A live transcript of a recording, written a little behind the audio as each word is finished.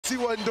JC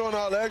wasn't doing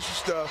all the extra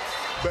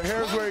stuff, but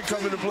here's where he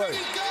come into play.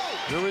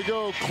 Here we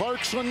go,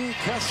 Clarkson,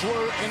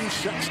 Kessler, and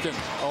Sexton.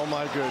 Oh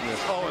my goodness.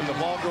 Oh, and the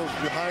ball goes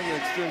behind the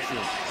extension.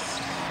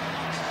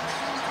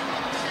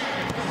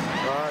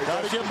 All right,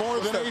 got to get more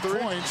than 8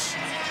 points.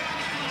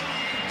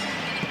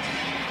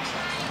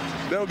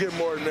 They'll get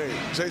more than 8.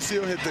 JC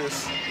will hit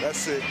this. That's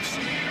 6.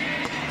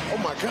 Oh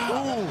my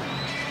God. Ooh.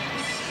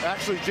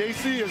 Actually,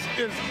 JC is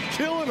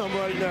killing them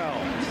right now.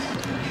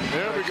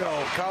 There we go.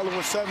 Collin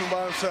with 7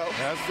 by himself.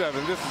 That's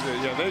 7. This is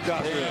it. Yeah, they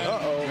got this.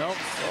 Uh-oh. Nope.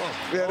 Oh.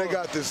 Yeah, they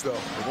got this, though.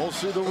 We'll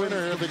see the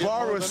winner here. The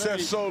bar was set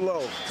so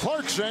low.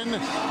 Clarkson.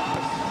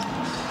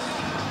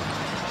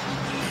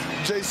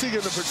 JC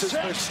getting the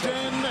participation.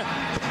 Sexton.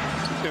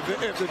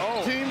 If the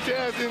Team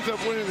Jazz ends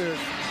up winning this,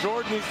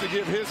 Jordan needs to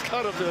give his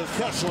cut of this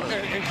Kessler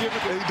and give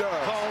it to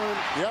Collin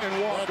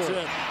and Walker. That's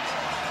it.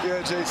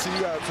 Yeah, JC,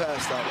 you got to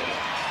pass that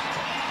one.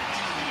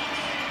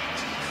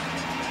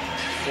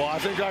 Well, I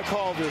think I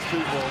called this,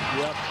 people.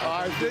 Yep.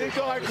 I think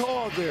I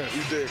called this.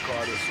 You did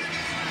call this one.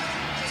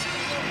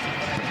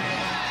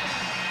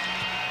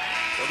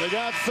 So they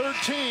got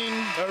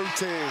 13.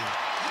 13.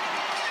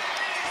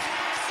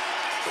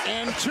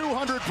 And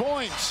 200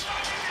 points.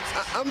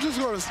 I'm just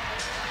going to...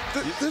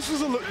 This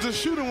was the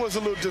shooting was a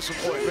little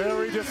disappointing.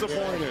 Very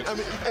disappointed. I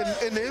mean,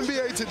 in the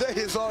NBA today,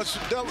 it's all that's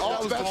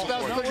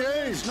the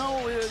game.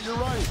 No, you're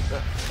right.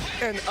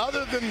 And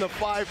other than the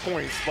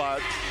 5-point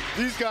spot,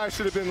 these guys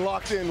should have been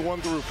locked in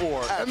 1 through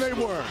 4, and they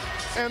weren't.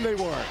 And they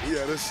weren't.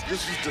 Yeah, this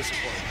is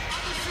disappointing.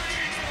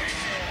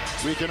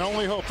 We can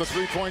only hope the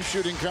 3-point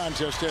shooting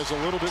contest has a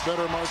little bit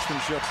better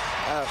marksmanship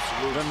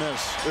than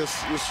this.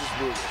 This is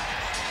brutal.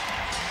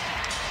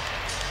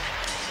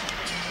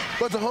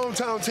 But the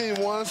hometown team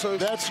won, so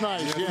that's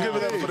nice. Yeah, give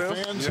it up for them.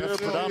 Fans here,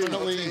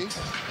 predominantly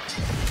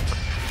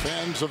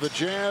fans of the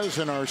Jazz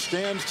in our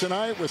stands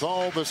tonight, with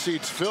all the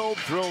seats filled.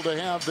 Thrilled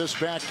to have this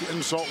back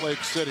in Salt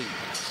Lake City.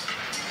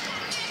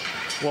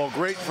 Well,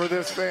 great for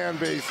this fan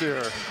base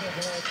here.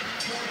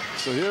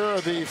 So here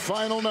are the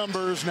final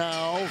numbers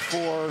now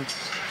for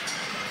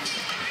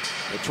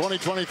the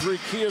 2023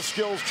 Kia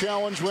Skills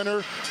Challenge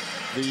winner,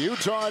 the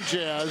Utah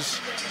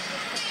Jazz.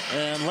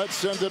 And let's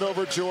send it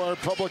over to our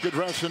public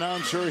address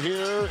announcer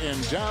here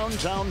in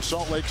downtown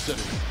Salt Lake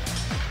City.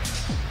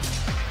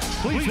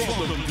 Please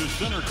welcome to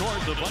center court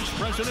the Vice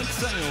President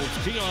Sales,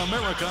 Kia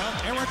America,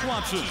 Eric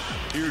Watson,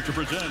 here to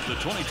present the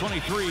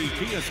 2023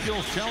 Kia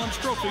Skills Challenge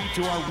Trophy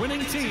to our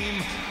winning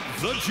team,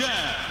 the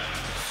Jazz.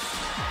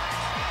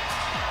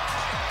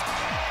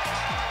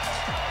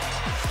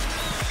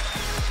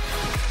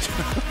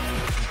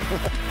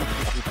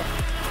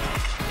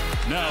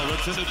 Now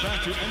let's send it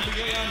back to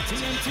NBA on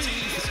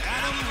TNT's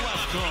Adam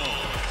Lesko.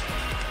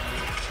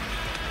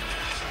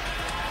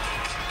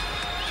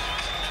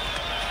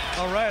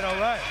 All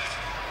right.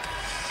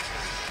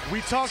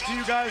 We talked to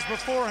you guys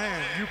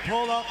beforehand. You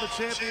pulled off the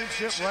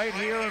championship right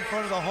here in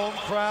front of the home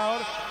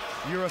crowd.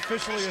 You're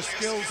officially a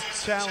Skills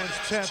Challenge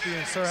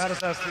champion, sir. How does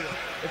that feel?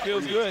 It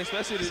feels good,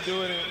 especially to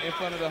do it in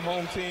front of the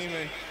home team.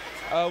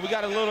 And we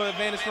got a little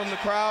advantage from the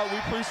crowd. We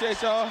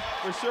appreciate y'all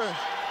for sure.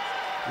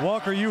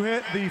 Walker, you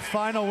hit the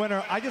final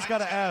winner. I just got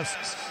to ask,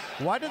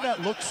 why did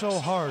that look so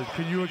hard?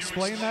 Can you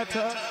explain that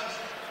to us?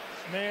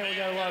 Man, we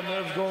got a lot of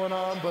nerves going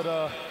on, but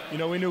you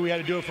know, we knew we had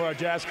to do it for our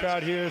Jazz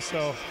crowd here.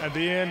 So at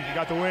the end, we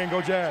got the win.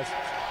 Go Jazz!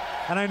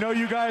 And I know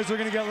you guys are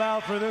going to get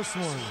loud for this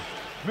one,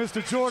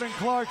 Mr. Jordan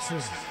Clarkson.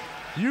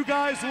 You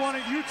guys won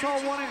it.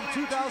 Utah won it in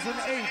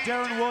 2008.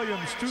 Darren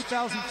Williams,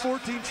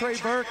 2014. Trey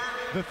Burke,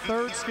 the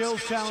 3rd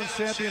Skills Challenge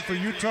champion for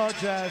Utah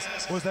Jazz.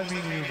 What does that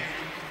mean to you?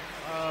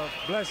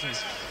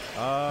 Blessings.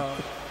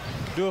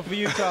 Do it for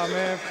Utah,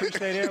 man.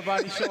 Appreciate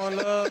everybody showing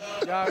love.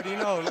 Y'all already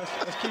know.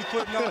 Let's keep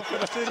putting on for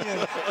the city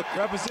and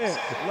represent.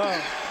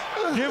 Love.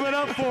 Give it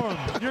up for them.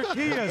 Your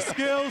Kia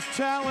Skills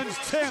Challenge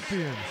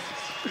champions.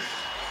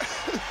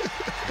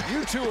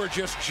 You two are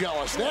just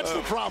jealous. That's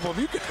the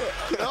problem.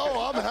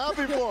 No, I'm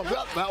happy for them.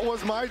 That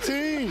was my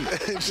team.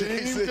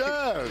 Team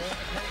Jazz.